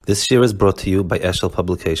This year is brought to you by Eshel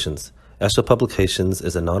Publications. Eshel Publications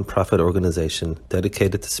is a non-profit organization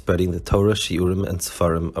dedicated to spreading the Torah, Shiurim, and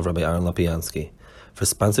Sefarim of Rabbi Aaron Lapiansky. For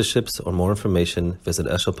sponsorships or more information, visit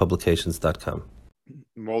eshelpublications.com.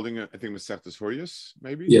 Molding, I think, Masechtas Horius,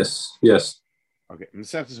 maybe? Yes. Okay,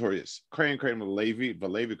 Masechtas Horius. Kohen Levi,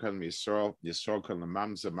 Levi Kohen Yisrael, Yisrael Kohen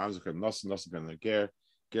Mamza, Mamza Kohen Nos, Nos Kohen Ger,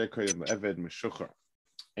 Ger Kohen Eved Meshuchar.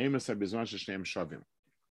 Amos HaBizman Sheshneim Shavim.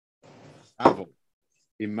 Avol.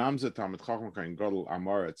 Mamza Talmid Chacham Kohen Gadol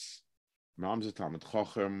Amoritz. Mamza Talmid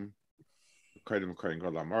Chacham Kohen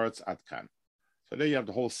Gadol Amoritz Atkan. So there you have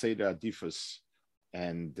the whole Seder Adifus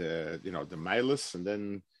and the Milas, and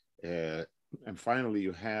then and finally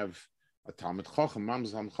you have a Talmid Chacham.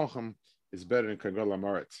 Mamza Talmid Chacham is better than Kohen Gadol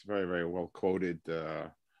Amoritz. Very, very well quoted.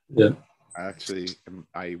 Actually,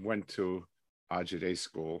 I went to Ajay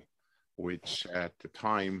school, which at the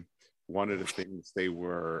time, one of the things they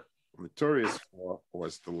were notorious for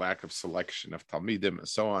was the lack of selection of Talmidim and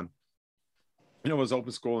so on. It was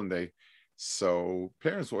open school, and so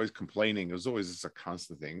parents were always complaining. It was always a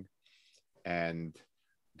constant thing. And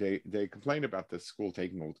they complained about the school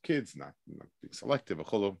taking old kids, not being selective,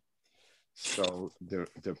 so the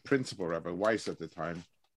principal, Rabbi Weiss at the time,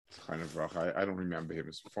 kind of rough. I don't remember him.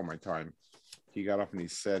 It's before my time. He got up and he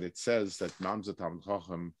said, it says that Mamza Talmid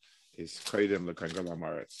Chacham is Kodim L'Kohen Gadol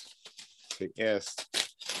Amoritz. They asked,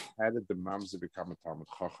 how did the Mamza become a Talmid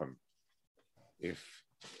Chacham?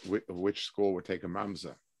 Which school would take a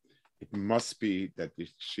Mamza? It must be that the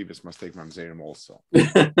Shivas must take Mamzerim also.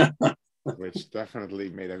 Which definitely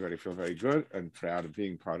made everybody feel very good and proud of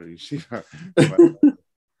being part of the Yeshiva. But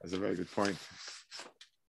that's a very good point.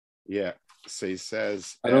 Yeah. So he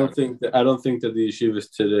says, I don't think that the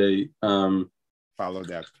yeshivas today follow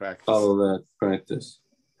that practice.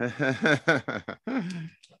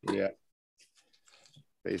 Yeah.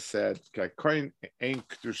 They said,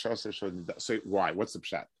 so why? What's the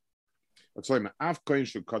pshat? What's like Av Kohen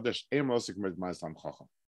Shu Kodesh Ein Rosik Med Ma'asam Chacham.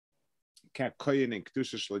 Ka Kohen in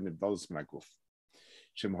Kedusha Shlo Nivdalas Min HaGuf.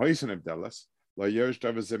 Shem Hoysen Nivdalas Lo Yerush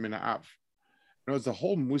Davar Zeh Min HaAv. You know, the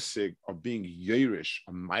whole musig of being Yerush,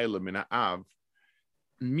 a Ma'ila Min HaAv,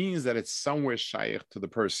 means that it's somewhere shaykh to the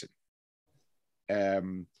person.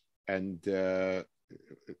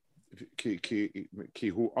 Ki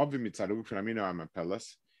hu avi mitzadu k'namino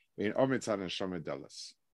amapelas, ve'in avi mitzad neshama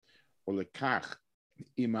delas. Olekach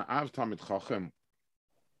ima av tamid chachem,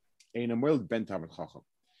 ein amoil ben tamid chachem.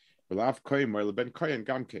 V'lav koyin moil ben koyin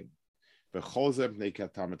gamkein. V'chol zeh b'nei ka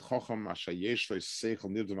tamid chachem asher yesh lo seichel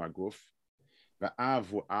nivdom aguf, ve'av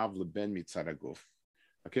hu av leben mitzad aguf.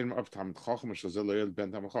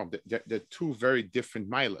 They're two very different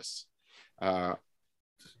milas.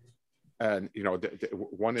 And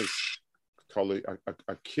one is totally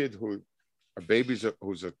a kid a baby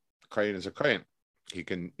who's a kohen is a kohen. He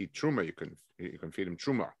can eat truma. You can feed him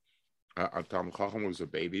truma. A Talmid Chacham was a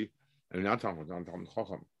baby, and not Talmid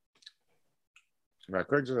Chacham.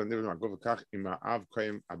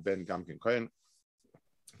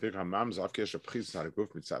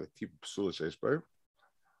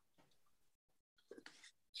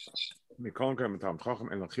 Mikol Kohen Talmid Chacham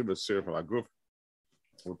and Lachibah Sir for Aguf.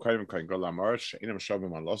 We're Kohen Gadol Amoritz. Inam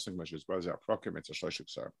Shavim on Losing, which is Brazil Prokim. It's a Shloshik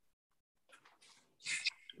Sir.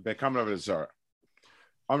 They come over the Zara.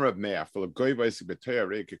 Amrab Meah full of Goy Vaisik Betoya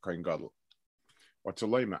Reiki Kohen Gadol. What's a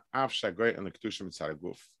loyma Av Shagoy and the Kedushim Mitzad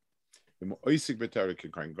Aguf. The Moisik Betoya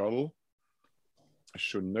Reiki Kohen Gadol.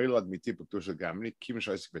 Should Noilad Mitip Kedusha Gamni Kimish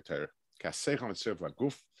Oisik Betoya. Kasecham Mitzir for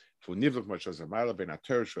Aguf. For Nivluk Much as a Mile Ben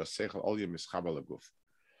HaTorah Shu Asechel All Yom Mischabel Aguf.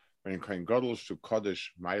 When Kohen Gadol Shu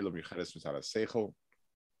Kodesh Ma'ilo Micheres Mitzad Asechel.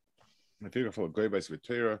 I think I follow Goybais with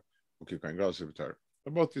Torah, okay, Kohen Gadol with Torah.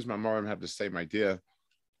 But both these Mamorim have the same idea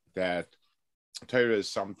that Torah is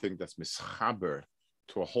something that's mischaber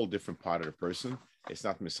to a whole different part of the person. It's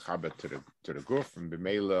not mischaber to the guf, and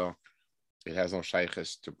b'meila it has no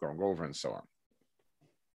shaykhs to go over and so on.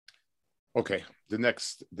 Okay, the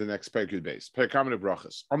next Perek base. Perek Amar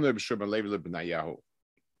Brachas. Amar B'Shur Ben Levi L'Benayahu.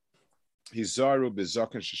 Hizaru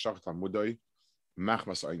b'Zaken Sheshach Talmudoi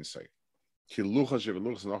Machmas Einsei.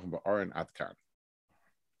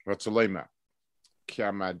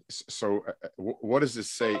 So what does this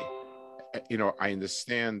say? I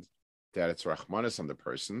understand that it's Rahmanis on the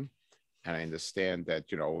person, and I understand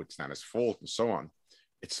that it's not his fault and so on.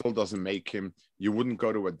 It still doesn't make him. You wouldn't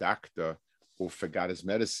go to a doctor who forgot his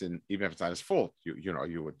medicine, even if it's not his fault.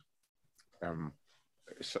 You would.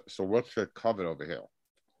 So what's the cover over here?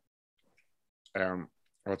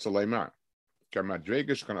 What's a layman?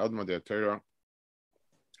 Kamadregish kan adma de Torah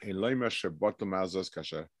in Leimer Shabbat Mazos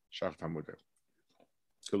Kasha Shach Tamude.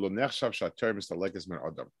 Kilo Nechshav Shater Mr. Lekes Men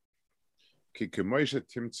Adam. Ki kemoishe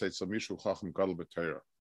timtzeit so mishu chacham gadol b'Torah.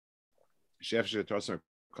 Shefshe tosem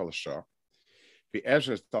kol shah. The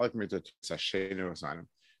Ezra is telling me that it's a shenu zanim.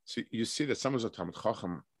 So you see that some of the Talmud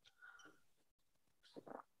Chacham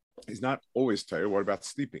is not always Torah. What about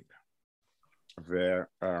sleeping? Where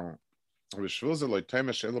Rishvil ze loy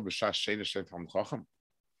tema shelo b'shas shenu shen Talmud Chacham.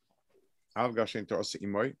 Al gashen to ose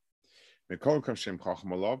imoy. Mekol kam shem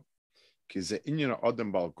Chacham olav. Ki ze inyan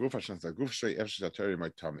adam bal guf ashen za guf shrei efshe Torah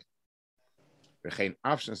imoy tami. V'chein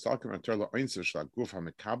afshen stalkem an Torah oinsev shla guf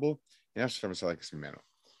ha-mekabel efshe ha-mesalekes mimeno.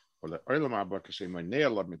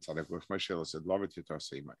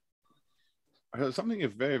 Something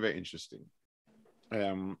is very, very interesting.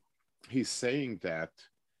 He's saying that,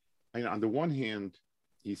 and on the one hand,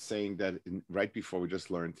 he's saying that right before we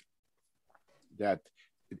just learned that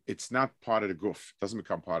it's not part of the guf, it doesn't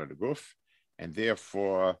become part of the guf, and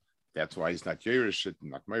therefore that's why he's not yerishit,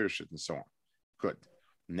 not meirishit, and so on. Good.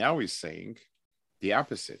 Now he's saying the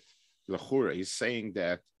opposite. L'chura, he's saying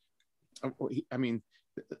that,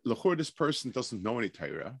 L'chor, this person doesn't know any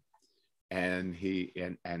Torah, and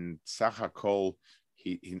Sachakol,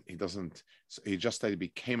 he doesn't. He just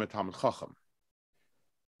became a Talmud Chacham.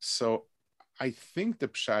 So I think the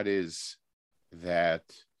pshat is that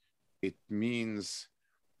it means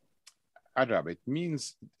Adrab. It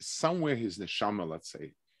means somewhere his neshama, let's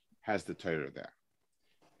say, has the Torah there,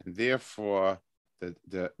 and therefore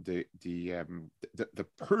the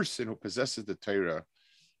person who possesses the Torah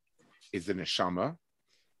is the neshama.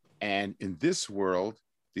 And in this world,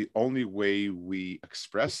 the only way we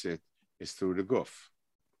express it is through the guf.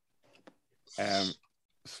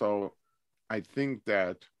 So I think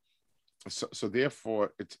that, so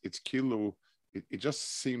therefore, it's kilu. It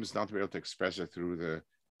just seems not to be able to express it through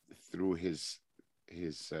his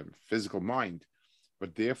physical mind,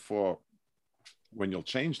 but therefore, when you'll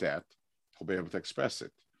change that, he'll be able to express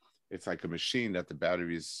it. It's like a machine that the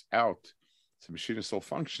battery is out. So the machine is still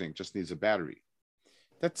functioning, just needs a battery.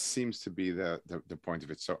 That seems to be the point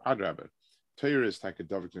of it. So Adrabah, Torah is like a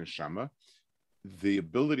Davik Neshama. The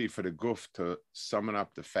ability for the guf to summon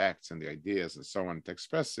up the facts and the ideas and so on to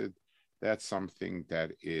express it, that's something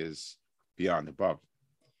that is beyond above.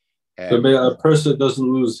 So a person doesn't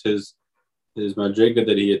lose his madriga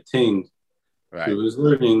that he attained through his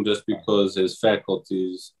learning just because his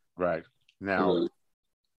faculties. Right. Now,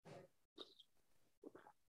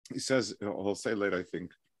 he says, he'll say later, I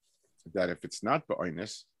think, that if it's not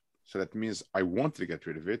ba'oinus, so that means I wanted to get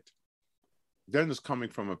rid of it, then it's coming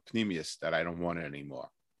from a pneumius that I don't want it anymore.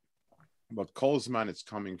 But kolzman, it's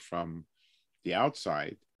coming from the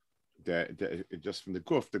outside, just from the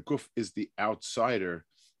guf. The guf is the outsider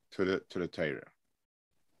to the Torah.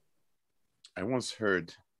 I once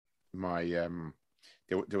heard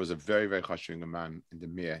there was a very, very chashuving man in the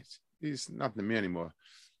Mir. He's not in the Mir anymore.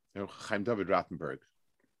 Chaim David Rattenberg.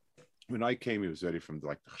 When I came, he was ready from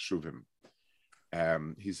the Chshuvim.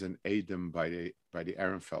 He's an Adam by the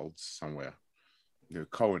Ehrenfelds somewhere.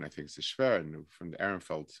 Cohen, I think, is the Shver from the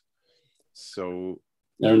Ehrenfelds. So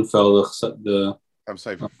Ehrenfeld, I'm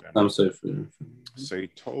safe. So he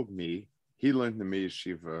told me he learned the Meir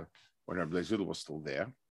Yeshiva when Rabbi Zudel was still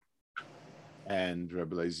there, and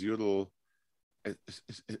Rabbi Zudel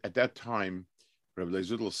at that time, Rabbi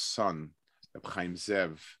Zudel's son, Rabbi Chaim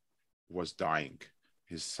Zev, was dying.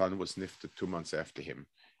 His son was nifted 2 months after him.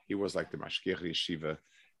 He was like the Mashgiach Yeshiva.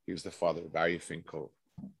 He was the father of Barry Finkel.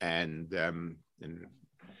 And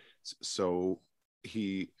so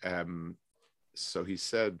he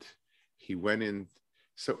said he went in.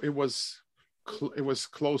 So it was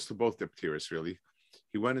close to both the Ptiris, really.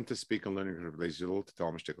 He went in to speak and learning Rabbi Zudel to tell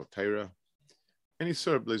him Shtickle Torah. And he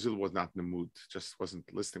saw Rabbi Zudel was not in the mood, just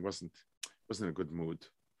wasn't listening, wasn't in a good mood.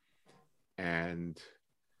 And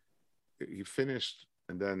he finished.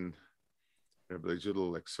 And then Rabbi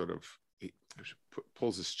Zudel he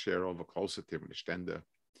pulls his chair over closer to him in the stender,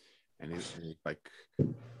 and he's like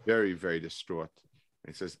very, very distraught.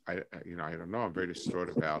 And he says, I don't know, I'm very distraught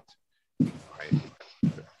about Chaim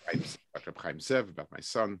Zev, about my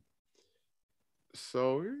son.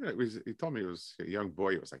 So he told me he was a young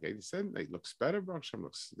boy. He was like 87. He looks better. Baruch Hashem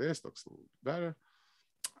looks a little better.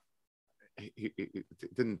 It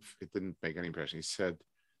didn't make any impression. He said,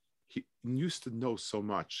 he used to know so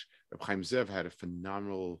much. Chaim Zev had a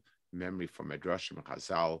phenomenal memory from Midrashim and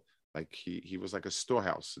Chazal. Like he was like a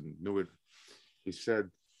storehouse and knew it. He said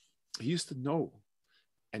he used to know,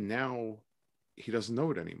 and now he doesn't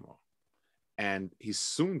know it anymore. And he's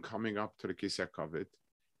soon coming up to the Kisei Kavod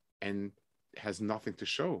and has nothing to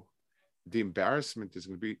show. The embarrassment is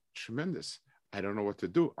going to be tremendous. I don't know what to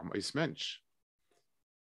do. I'm a mensch.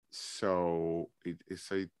 So he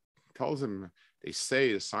tells him,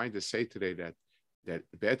 the scientists say today that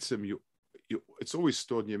be'etzim it's always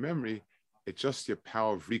stored in your memory. It's just your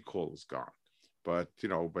power of recall is gone. But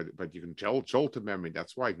but you can jolt a memory.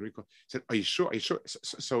 That's why you can recall. He said, "Are you sure? Are you sure?"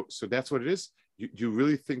 So that's what it is. You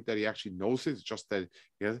really think that he actually knows it? It's just that,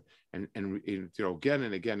 and again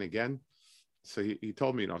and again and again. So he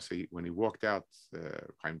told me, when he walked out,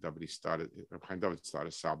 Chaim David started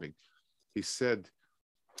sobbing. He said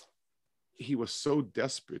he was so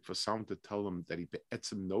desperate for someone to tell him that he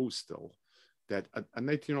be'etzim knows still, that a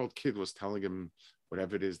 19-year-old kid was telling him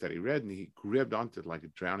whatever it is that he read, and he grabbed onto it like a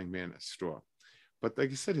drowning man at straw. But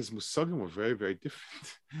like you said, his musagim were very, very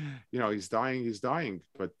different. He's dying,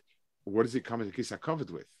 but what does he come into Kisa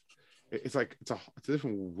covered with? It's like it's a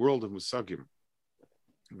different world of musagim.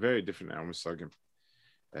 Very different now musagim.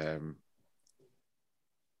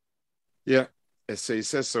 So he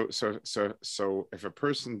says so if a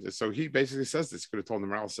person, so he basically says this, could have told the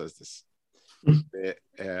Maral says this.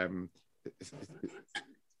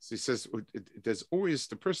 So he says there's always,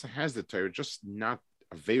 the person has the Torah, just not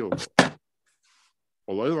available.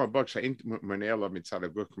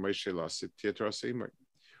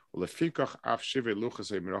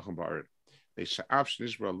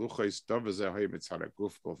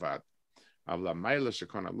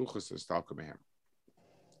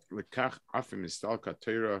 Lekach afim nistalka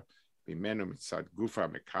Torah bimenu mitzad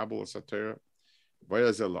gufa mekabel as Torah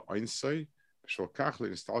v'yazel la'oinsay sholkach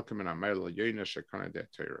nistalka min amayl yoyna shekana de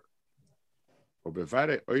Torah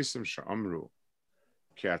ubevare oisem she'amru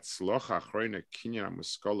ki atzloch achroina kinyan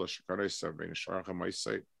amuskola shekana yisar ben sharach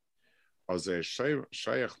ha'maisay az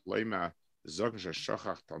shayach leima zog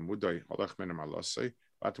sheshachach talmudai halach min amalosay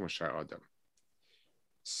vatum shar adam.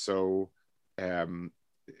 So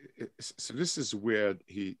this is where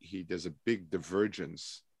he there's a big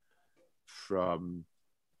divergence from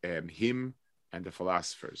him and the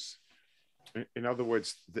philosophers. In other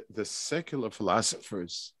words, the secular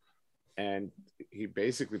philosophers, and he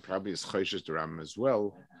basically probably is Choshes the Rambam as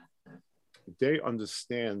well, they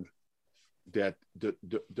understand that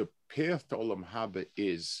the path to Olam Haba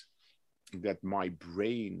is that my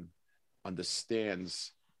brain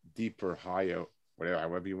understands deeper, higher, whatever,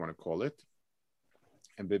 however you want to call it.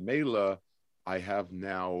 And b'meila, I have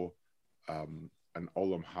now an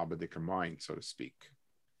Olam Habadic mind, so to speak,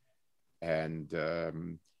 and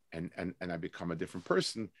I become a different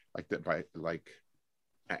person, like that. By like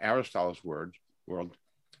Aristotle's world,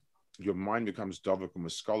 your mind becomes dovuk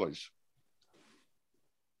u'muskolish.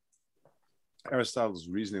 Aristotle's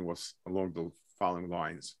reasoning was along the following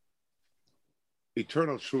lines: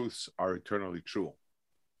 eternal truths are eternally true.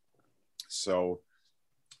 So,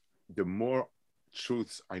 the more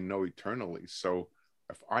truths I know eternally. So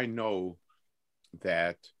if I know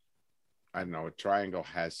that, I don't know, a triangle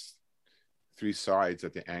has 3 sides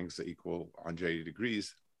at the angles that equal 180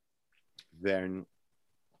 degrees, then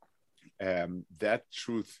that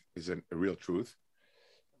truth is a real truth.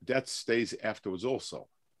 That stays afterwards also.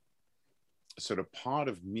 So the part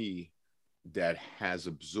of me that has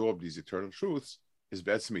absorbed these eternal truths is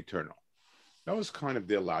betzim eternal. That was kind of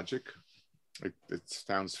their logic. It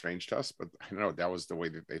sounds strange to us, but I don't know, that was the way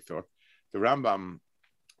that they thought. The Rambam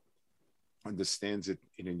understands it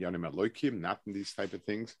in Inyanim Elokim, not in these type of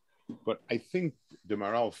things. But I think the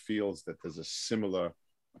Maral feels that there's a similar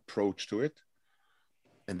approach to it.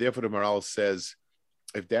 And therefore the Maral says,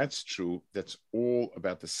 if that's true, that's all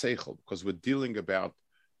about the Seichel, because we're dealing about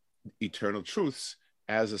eternal truths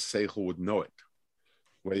as a Seichel would know it,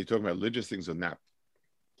 whether you're talking about religious things or not.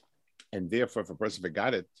 And therefore, if a person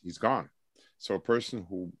forgot it, he's gone. So a person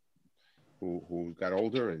who got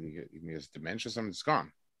older and he has dementia, something, it's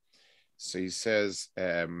gone. So he says,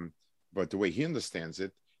 but the way he understands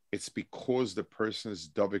it, it's because the person is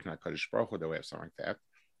dobik nakadosh baruch hu, the way of something like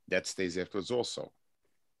that stays afterwards also.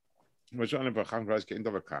 It's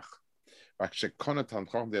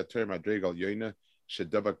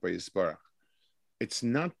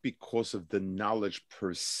not because of the knowledge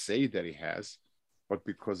per se that he has, but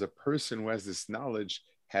because a person who has this knowledge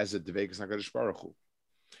has a dvekus nakadosh baruch hu.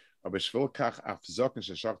 Aber shvil kach af zoken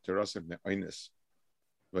sheshach terasim ne'oines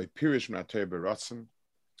v'pirish m'atay beratzim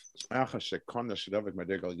acha shekona shedavik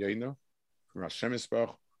madregal yoino from Hashem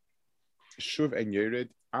Yisbarach shuv en yered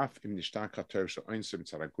af im nishtan kater she'oinsim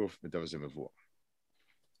tzaraguf medavzim avur.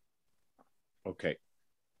 Okay,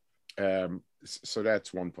 so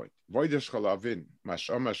that's one point. Voidesh chalavin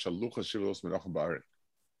mashama shaluchas shilos melachim ba'aret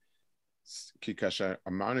ki kasher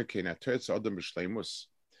amanu kein atetz adam b'shleimus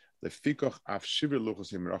lefikoch af shiver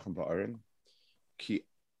luchas imrachim ba'aret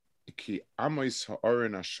ki amois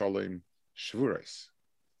ha'aret hashalom shvurais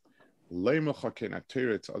leimacha kein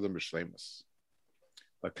atetz adam b'shleimus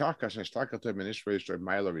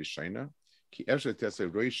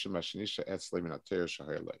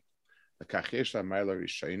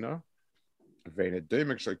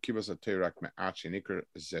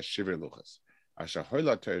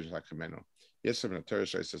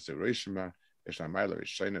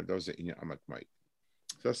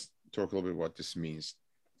Let's talk a little bit what this means.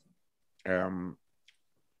 There's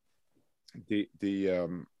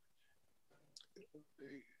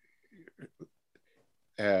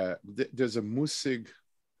a musig.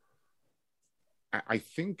 I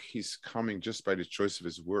think he's coming just by the choice of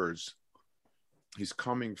his words. He's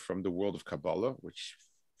coming from the world of Kabbalah, which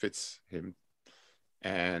fits him,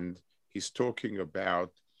 and he's talking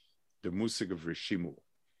about the musig of Rishimu.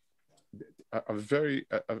 A very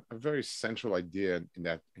central idea in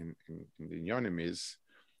the Inyanim is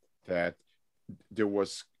that there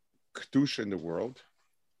was Kedusha in the world.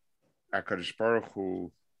 HaKadosh Baruch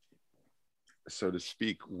Hu, so to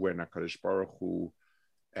speak, when HaKadosh Baruch Hu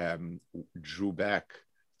drew back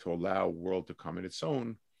to allow the world to come in its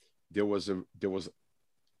own, there was a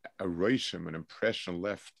reishim, an impression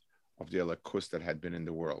left of the Elikus that had been in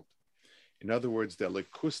the world. In other words, the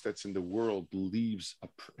Elikus that's in the world leaves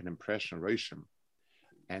an impression, reishim,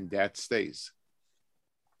 and that stays.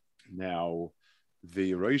 Now,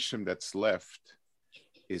 the reishim that's left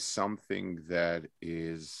is something that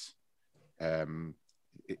it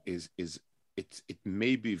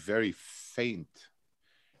may be very faint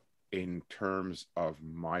in terms of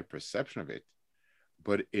my perception of it,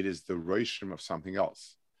 but it is the reishim of something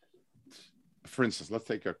else. For instance, let's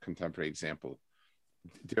take a contemporary example.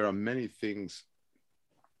 There are many things,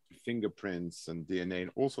 fingerprints and DNA and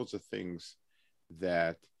all sorts of things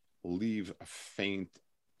that leave a faint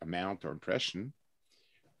amount or impression.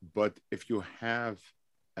 But if you have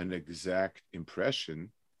an exact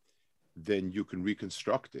impression, then you can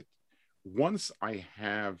reconstruct it. Once I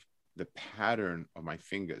have the pattern of my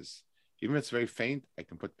fingers, even if it's very faint, I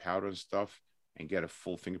can put powder and stuff and get a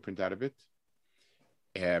full fingerprint out of it.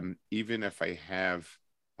 Even if I have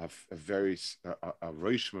a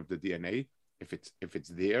reishim of the DNA, if it's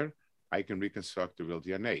there, I can reconstruct the real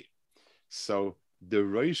DNA. So the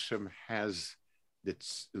reishim has,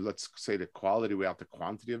 let's say, the quality without the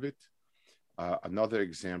quantity of it. Another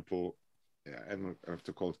example, I don't have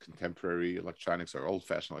to call it contemporary electronics or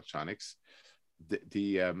old-fashioned electronics.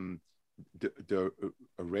 The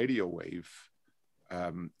radio wave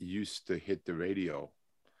used to hit the radio.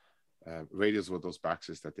 Radios were those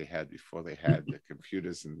boxes that they had before they had the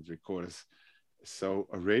computers and recorders. So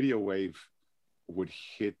a radio wave would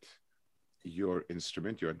hit your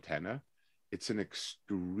instrument, your antenna. It's an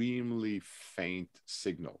extremely faint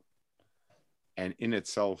signal, and in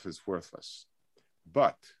itself is worthless.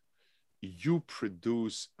 But you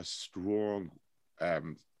produce a strong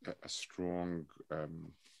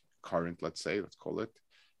current, let's call it,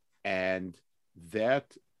 and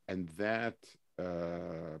that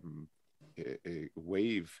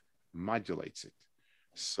wave modulates it.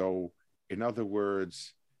 So, in other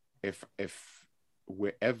words, if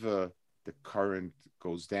wherever the current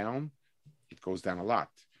goes down, it goes down a lot.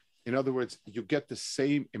 In other words, you get the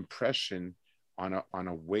same impression on a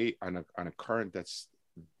current that's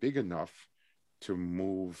big enough to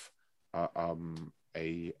move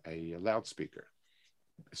a loudspeaker.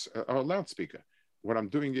 What I'm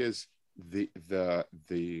doing is the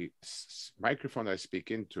microphone that I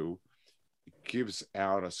speak into gives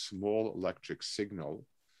out a small electric signal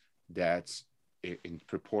that's in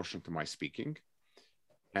proportion to my speaking,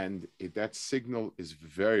 and that signal is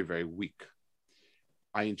very, very weak.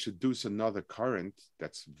 I introduce another current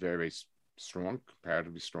that's very strong,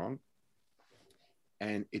 comparatively strong,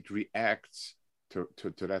 and it reacts to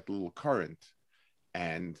that little current,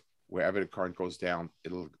 and wherever the current goes down,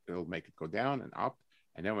 it'll make it go down and up,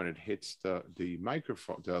 and then when it hits the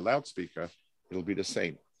microphone, the loudspeaker, it'll be the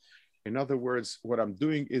same. In other words, what I'm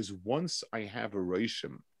doing is once I have a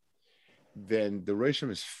reishim, then the reishim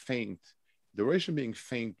is faint. The reishim being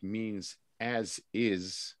faint means as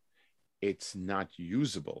is, it's not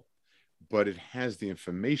usable, but it has the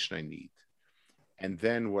information I need. And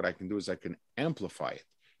then what I can do is I can amplify it.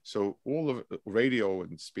 So all of radio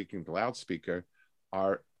and speaking to loudspeaker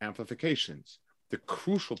are amplifications. The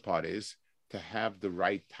crucial part is to have the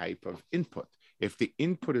right type of input. If the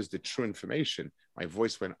input is the true information, my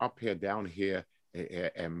voice went up here, down here,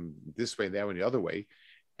 and this way, that way, the other way.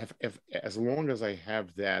 If as long as I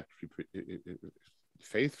have that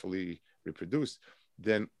faithfully reproduced,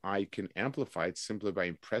 then I can amplify it simply by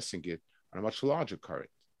impressing it on a much larger current.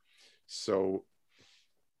 So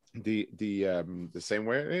the same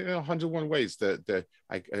way, in 101 ways. A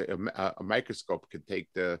microscope can take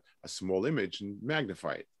a small image and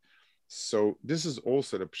magnify it. So this is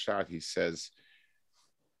also the pshat. He says,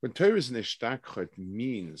 when Torah is nishtakchet,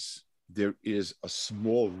 means there is a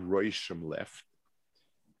small roishim left,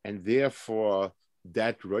 and therefore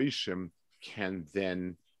that roishim can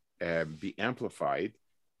then be amplified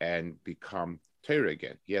and become Torah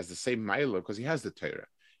again. He has the same mila because he has the Torah.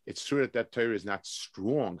 It's true that Torah is not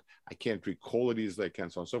strong. I can't recall it easily, I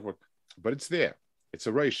can't, so on and so forth, but it's there. It's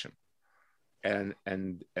a roishim, and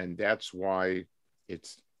that's why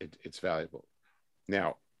it's valuable.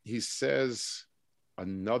 Now he says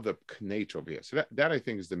another knech over here. So that I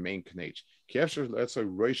think is the main knech.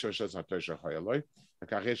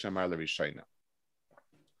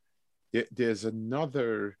 There's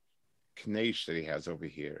another knech that he has over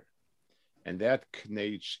here, and that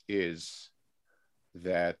knech is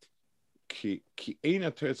that ki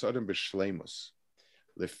eina teretz adam b'shleimus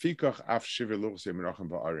lefikach af shiveluch zemirachem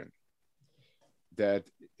ba'arin. That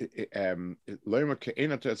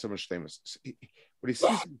what he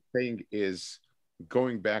seems to be saying is,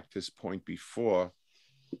 going back to this point before,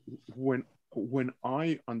 when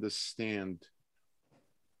I understand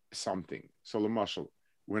something, so l'mashal,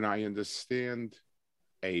 when I understand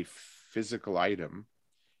a physical item,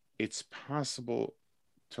 it's possible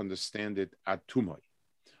to understand it at tumai.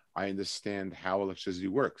 I understand how electricity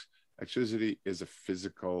works. Electricity is a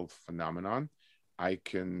physical phenomenon. I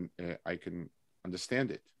can understand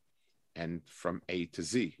it, and from A to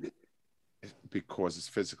Z, because it's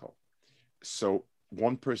physical. So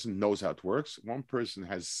one person knows how it works, one person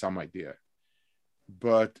has some idea,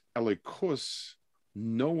 but elikus,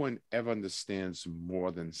 no one ever understands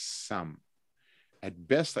more than some. At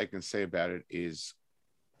best I can say about it is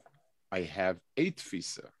I have 8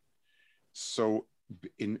 tfisa. So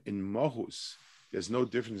in mahus, there's no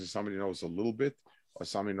difference if somebody knows a little bit or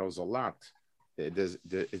somebody knows a lot. They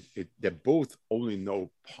both only know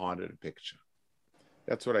part of the picture.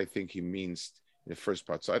 That's what I think he means in the first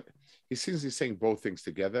part. So he seems he's saying both things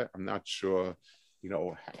together. I'm not sure,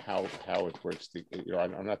 how it works.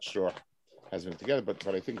 I'm not sure it has been together, but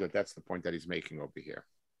I think that's the point that he's making over here.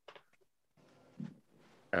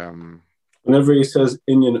 Whenever he says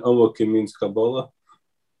Inyan Amok, it means Kabbalah.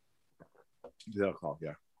 Yeah.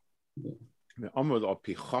 Amud or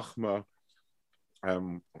Pi Chachma.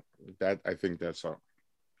 That I think that's all.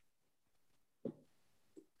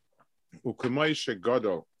 Ukamai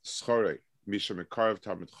shegodo schore misha mekarav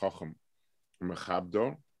tamid chacham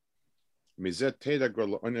mechabdo mizet teda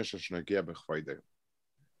gol onesh shnagia bechvayde.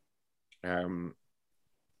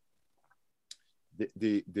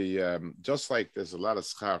 The just like there's a lot of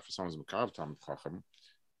schar for someone's mekarav tamid chacham,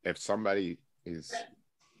 if somebody is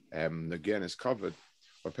again is covered,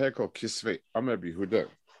 or perek kisvei amer bihuda.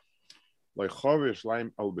 Like Chavish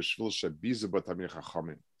Laim al Beshvil Shabiza Batamir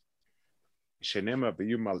Chachamim. Shenema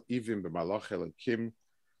Beyumal Ivim B'Malach Elokim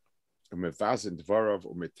Umevazin Dvarov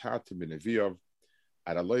Umetatim B'Neviov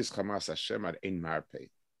Ad Alois Chamas Hashem Ad Ein Marpei.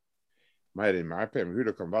 Ma'ad Ein Marpei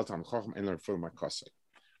Mehuda Kamval Tam Chacham Ein Lerful Makosei.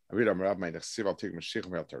 Avid Amrav Ma'ad Nesiv Al Tig Mashiach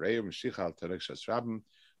Ve'al Tarei Mashiach Al Tarei Shas Rabim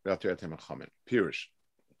Ve'al Tarei Tem Chachamim. Pirush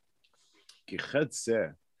Ki Chet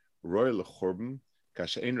Zeh Roy Lechorben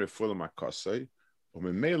Kash Ein Lerful Makosei.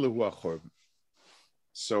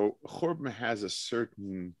 So Chorban has a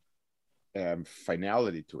certain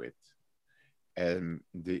finality to it, and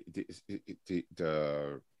the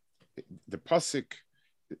pasuk,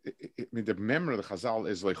 the memory of the Chazal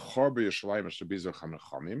is like Chorba Yerushalayim Shabizur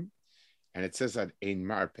Chamachamim, and it says that Ein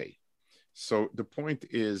Marpei. So the point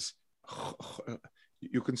is,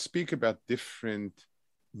 you can speak about different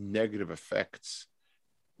negative effects,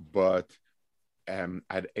 but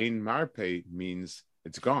ad Ein Marpei means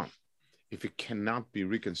it's gone. If it cannot be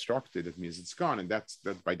reconstructed, it means it's gone, and that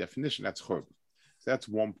by definition that's churban. So that's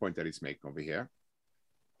one point that he's making over here.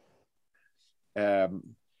 Now,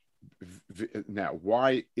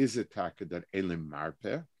 why is it taka that Elim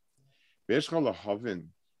Marpeh? V'eshchol lahavin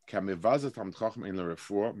kamevazet am tchachem in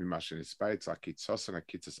l'refuah mimashen ispaitz akitzos and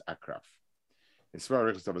akitzos akraf. It's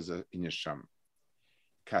very rich that was in Yesham.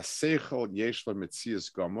 Kaseichel yesh lo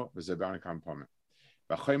metzias gomo v'zeban kampome.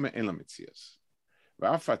 V'choyme en lo metzias.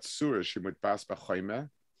 V'afat surah shemutbas b'choyme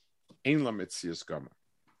en lo metzias gomo.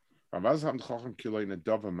 V'avaz ham tchachem kilo in a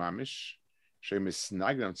dova mamish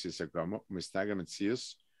shemisnagam metzias gomo umisnagam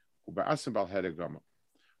metzias u'ba'asim bal hede gomo.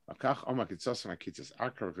 V'kach oma kitzos and akitzos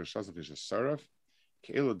akraf v'shas v'shas saraf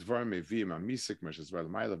ke'elu dvar mevim amisik mesh as well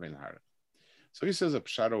ma'ila v'en harach. So he says a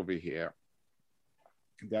pshat over here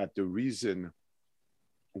that the reason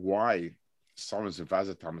why someone's a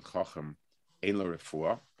vazat tamid chacham ein lo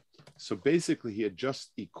refuah So basically, he had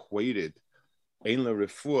just equated ein la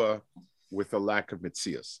refuah with a lack of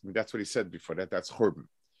mitzias. I mean, that's what he said before that. That's churban.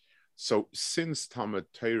 So since Talmud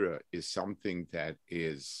Torah is something that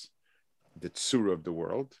is the tzura of the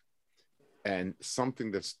world, and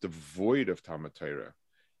something that's devoid of Talmud Torah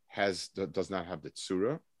does not have the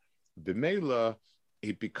tzura, b'meila,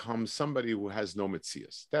 it becomes somebody who has no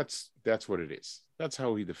mitzias. That's what it is. That's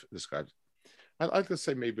how he describes it. I'd like to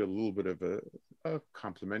say maybe a little bit of a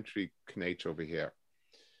complementary knach over here.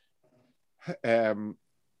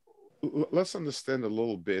 Let's understand a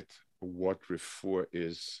little bit what refuah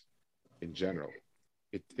is in general.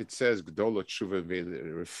 It says Gdola Tshuva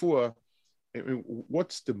refuah. I mean,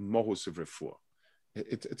 what's the mohus of refuah?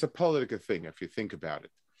 It's a political thing if you think about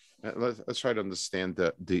it. Let's try to understand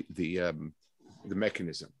the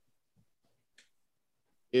mechanism.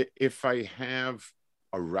 If I have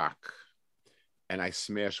a rock and I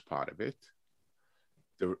smash part of it,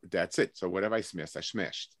 that's it. So whatever I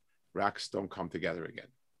smashed. Rocks don't come together again,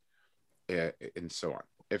 and so on.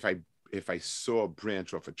 If I saw a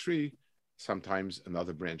branch off a tree, sometimes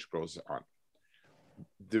another branch grows on.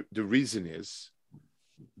 The reason is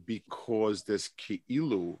because there's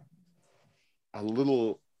ki'ilu, a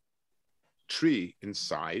little tree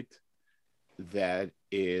inside that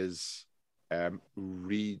is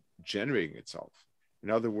regenerating itself. In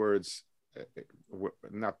other words,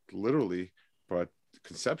 not literally, but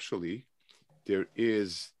conceptually, there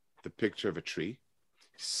is the picture of a tree.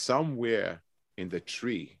 Somewhere in the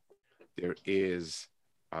tree, there is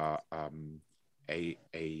a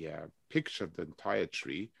picture of the entire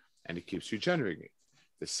tree, and it keeps regenerating it.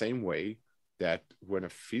 The same way that when a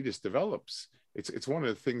fetus develops, it's one of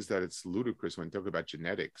the things that it's ludicrous when you talk about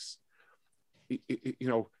genetics.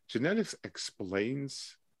 Genetics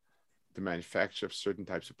explains the manufacture of certain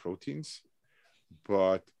types of proteins,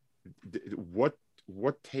 but what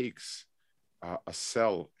takes a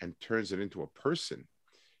cell and turns it into a person?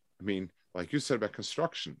 I mean, like you said about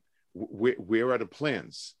construction, where are the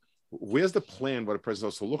plans? Where's the plan what a person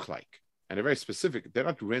is supposed to look like? And they're very specific. They're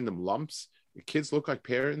not random lumps. The kids look like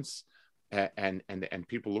parents, and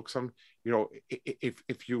people look some.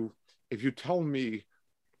 If you tell me,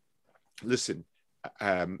 listen,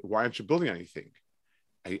 why aren't you building anything?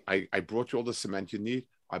 I brought you all the cement you need.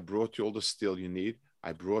 I brought you all the steel you need.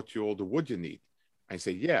 I brought you all the wood you need. I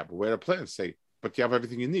say, yeah, but where are the plans? Say, but you have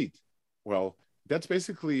everything you need. Well, that's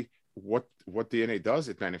basically what DNA does.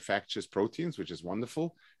 It manufactures proteins, which is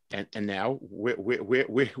wonderful. And now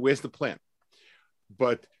where's the plan?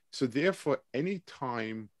 But so therefore,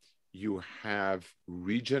 anytime you have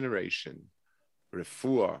regeneration,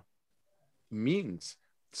 refuah means,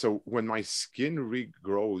 so when my skin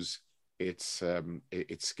regrows its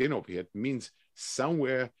skin over here, it means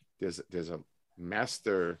somewhere there's a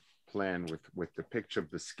master plan with the picture of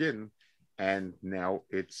the skin, and now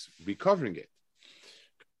it's recovering it.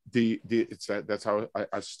 That's how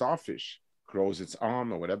a starfish grows its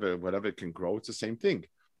arm or whatever it can grow. It's the same thing.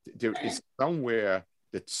 There is somewhere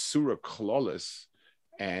that surah klolis,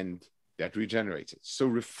 and that regenerates it. So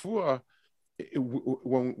refuah,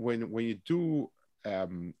 when you do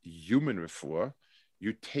human refuah,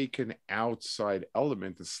 you take an outside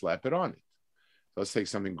element and slap it on it. So let's take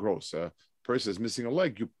something gross. A person is missing a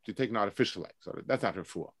leg, you take an artificial leg. So that's not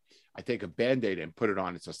refuah. I take a Band-Aid and put it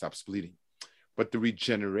on it so it stops bleeding. But the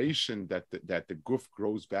regeneration that the goof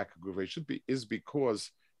grows back a way should be is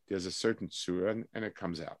because there's a certain tzura and it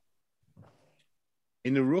comes out.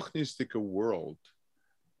 In the ruchnistic world,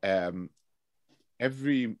 the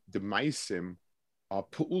maisim are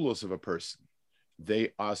pu'ulos of a person.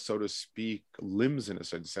 They are, so to speak, limbs in a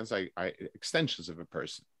certain sense, extensions of a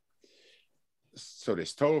person. So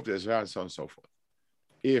there's tov, there's ra, and so on and so forth.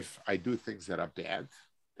 If I do things that are bad,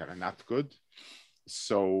 that are not good,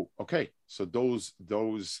 so okay, so those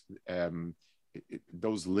limbs,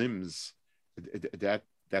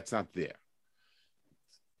 that's not there.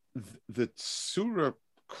 The tzura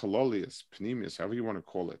kololius, pneumius, however you want to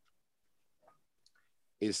call it,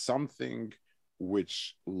 is something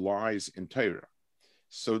which lies in Torah.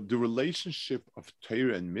 So the relationship of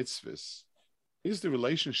Torah and mitzvahs is the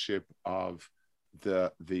relationship of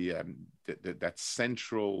that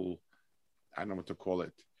central, I don't know what to call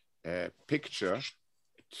it, picture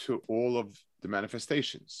to all of the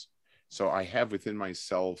manifestations. So I have within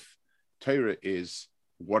myself, Torah is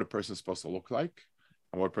what a person is supposed to look like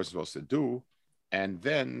and what a person is supposed to do, and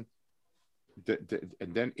then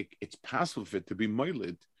it's possible for it to be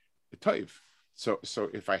moiled the taiv. So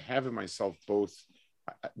if I have in myself both,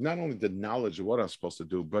 not only the knowledge of what I'm supposed to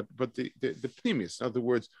do, but the pneumius, in other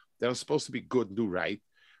words, that I'm supposed to be good and do right,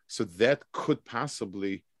 so that could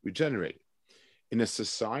possibly regenerate. In a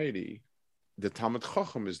society, the Talmid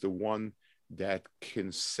Chacham is the one that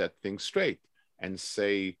can set things straight and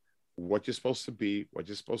say what you're supposed to be, what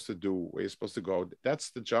you're supposed to do, where you're supposed to go. That's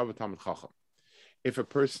the job of Talmid Chacham. If a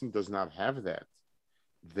person does not have that,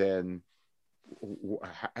 then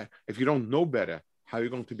if you don't know better, how are you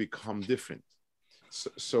going to become different?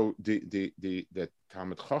 So the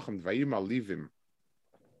Talmid Chacham, Vayim Alivim,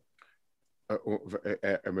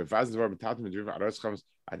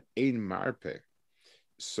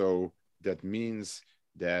 so that means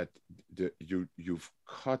that you've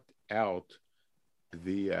cut out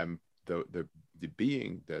the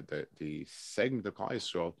being, the segment of Klal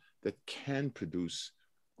Yisrael that can produce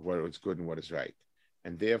what is good and what is right,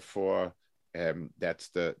 and therefore that's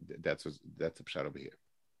the pshat over here.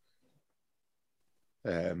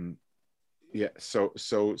 So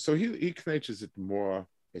he connects it more.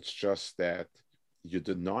 It's just that you're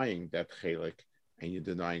denying that chelik and you're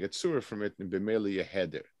denying a tzura from it, and b'meli a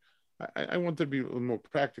header. I want to be a little more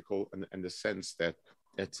practical in the sense that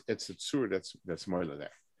it's a tzura that's more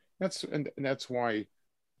there. That's why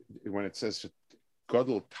when it says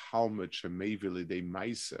Gadol Talmud Shemevili de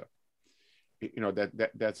Maisa,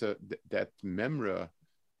 that memra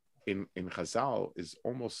in Chazal is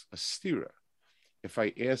almost a stira. If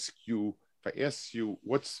I ask you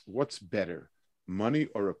what's better, money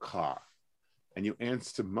or a car, and you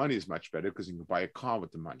answer money is much better because you can buy a car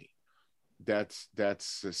with the money, that's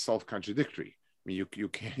self-contradictory. I mean, you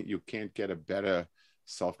can't get a better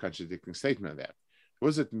self-contradicting statement of that. What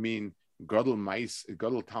does it mean? Gadol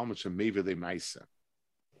Talmud Shemevili Maisa.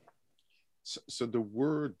 So the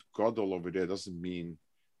word Gadol over there doesn't mean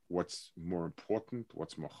what's more important,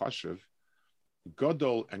 what's more chashuv.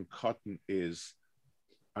 Gadol and cotton is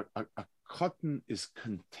a cotton is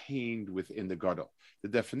contained within the Gadol. The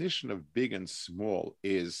definition of big and small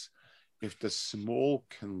is if the small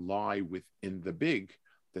can lie within the big,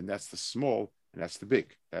 then that's the small and that's the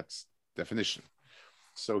big. That's definition.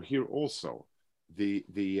 So here also,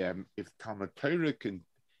 if Talmud Torah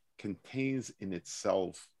contains in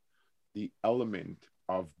itself the element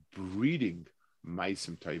of breeding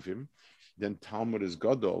Maisim Tovim, then Talmud is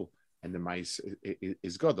Gadol and the Mais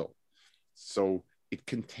is Gadol. So it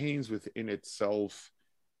contains within itself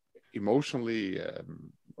emotionally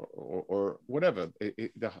or whatever,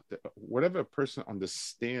 whatever a person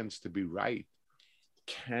understands to be right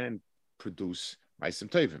can produce Maisim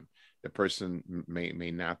Tovim. The person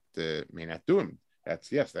may not do them.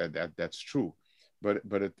 That's true, but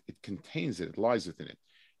it contains it lies within it,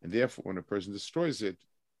 and therefore when a person destroys it,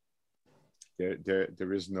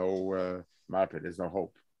 there is no market, there's no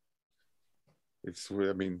hope.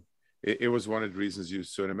 It was one of the reasons you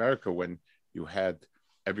saw in America when you had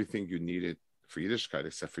everything you needed for Yiddishkeit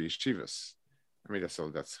except for yeshivas. That's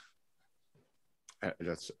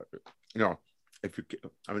that's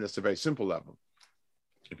a very simple level.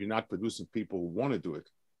 If you're not producing people who want to do it,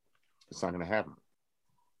 it's not going to happen.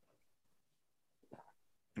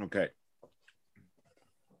 Okay.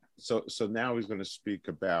 So now he's going to speak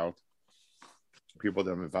about people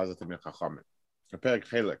that are mevazat min chachamim. Perek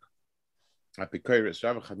Perek. Apikoris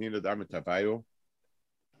Rav Chanina Dami Tavayu.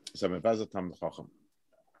 Is a mevazat Talmid Chacham.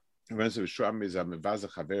 When it's Shram is a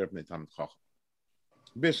mevazat Chaver Bnei Talmid Chacham.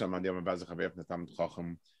 Bisham and the mevazat Chaver Bnei Talmid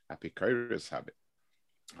Chacham. Apikoris have it.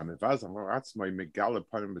 A mevazat Atzmai Megal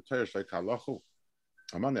upon him b'Torah Shlei Kalachu.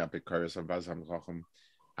 Among the apikoris of mevazat Talmid Chacham.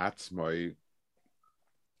 Atzmai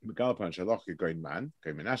Megal upon Shaloch going man.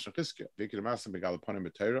 Going Menashe Chizkiah. Vikir Masa Megal upon him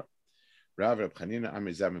b'Torah. Rav Chanina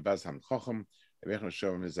Amizam mevazat Talmid Chacham. We're going to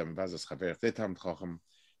show him is a mevazas chaver de Talmid Chacham,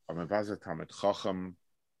 or mevazas Talmid Chacham.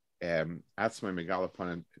 Atzmai megal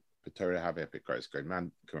upon b'Torah have epikoris going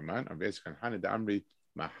man, and basically Hanid Amri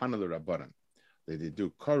Mahanal Rabbanan. They do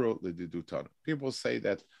koro, they do Torah. People say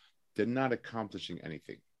that they're not accomplishing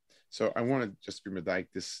anything. So I want to just be medayik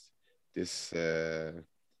this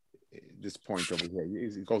point over here.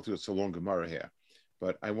 You go through a long Gemara here,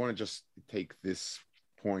 but I want to just take this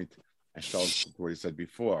point and show what he said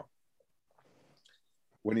before.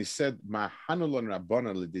 When he said Mahanulon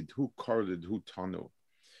Rabbana lididhu kor lididhu tanu,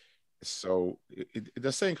 so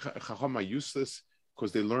they're saying Chacham are useless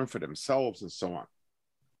because they learn for themselves and so on.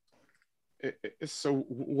 So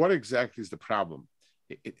what exactly is the problem?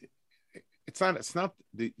 It's not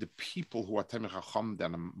the people who are Talmid Chacham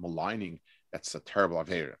that are maligning. That's a terrible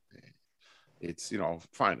avera. It's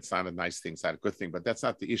fine. It's not a nice thing. It's not a good thing. But that's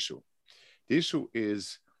not the issue. The issue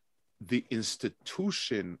is the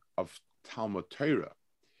institution of Talmud Torah.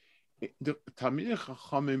 The Talmidei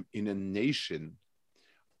Chachamim in a nation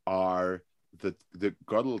are the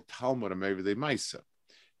Gadol Talmud Amevei Maisa.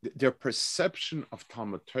 Their perception of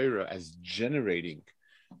Talmud Torah as generating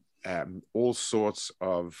all sorts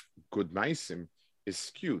of good maisim is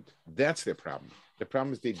skewed. That's their problem. The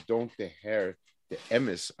problem is they don't hear the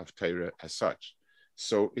emes of Torah as such.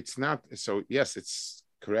 So it's not. So yes, it's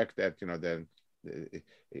correct that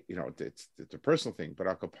it's the personal thing, but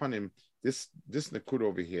upon him, this nakud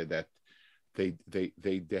over here that they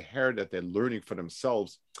hear that they're learning for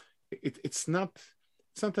themselves. It's not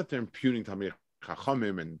that they're imputing Talmid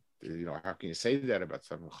Chachamim, and how can you say that about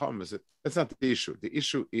some Chacham? That's not the issue. The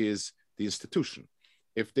issue is the institution.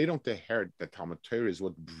 If they don't hear that Talmud Torah is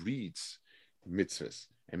what breeds mitzvahs,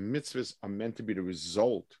 and mitzvahs are meant to be the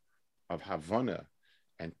result of Havana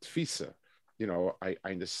and Tfisa. I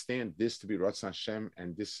understand this to be Ratzon Hashem,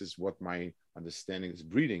 and this is what my understanding is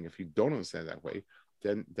breeding. If you don't understand that way,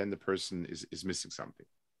 then the person is missing something.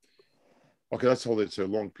 Okay, let's hold it. It's a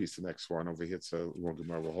long piece. The next one over here, it's a long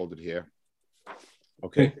Gemara. We'll hold it here.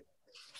 Okay.